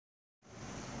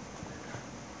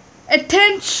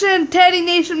Attention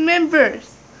SajidNation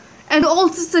members and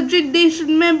also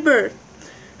SajidNation members.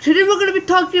 Today we're going to be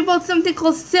talking about something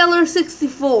called Cellar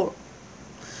 64.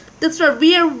 That's right,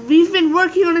 we've been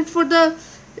working on it for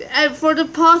the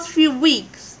past few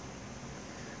weeks.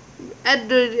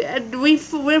 And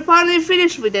we're finally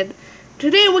finished with it.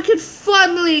 Today we can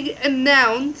finally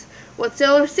announce what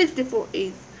Cellar 64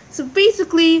 is. So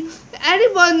basically,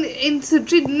 anyone in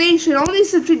SajidNation, only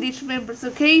SajidNation members,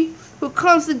 okay, who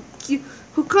comes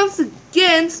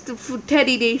against the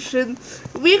SajidNation,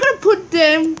 we're gonna put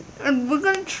them and we're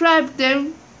gonna trap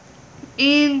them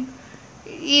in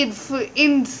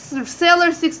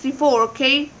Cellar 64,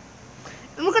 okay?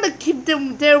 And we're gonna keep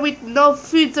them there with no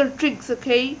foods or drinks,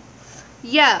 okay?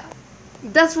 Yeah,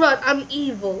 that's right, I'm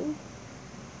evil.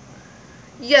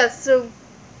 Yeah, so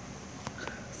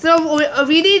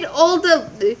we need all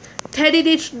the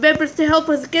SajidNation members to help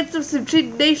us get some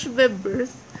SajidNation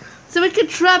members, so we can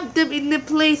trap them in a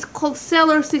place called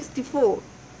Cellar 64.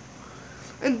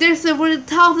 And there's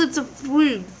thousands of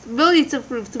rooms, millions of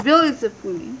rooms, billions of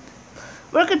rooms.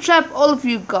 We're gonna trap all of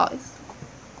you guys.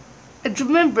 And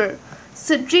remember,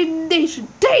 SajidNation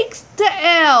takes the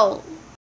L.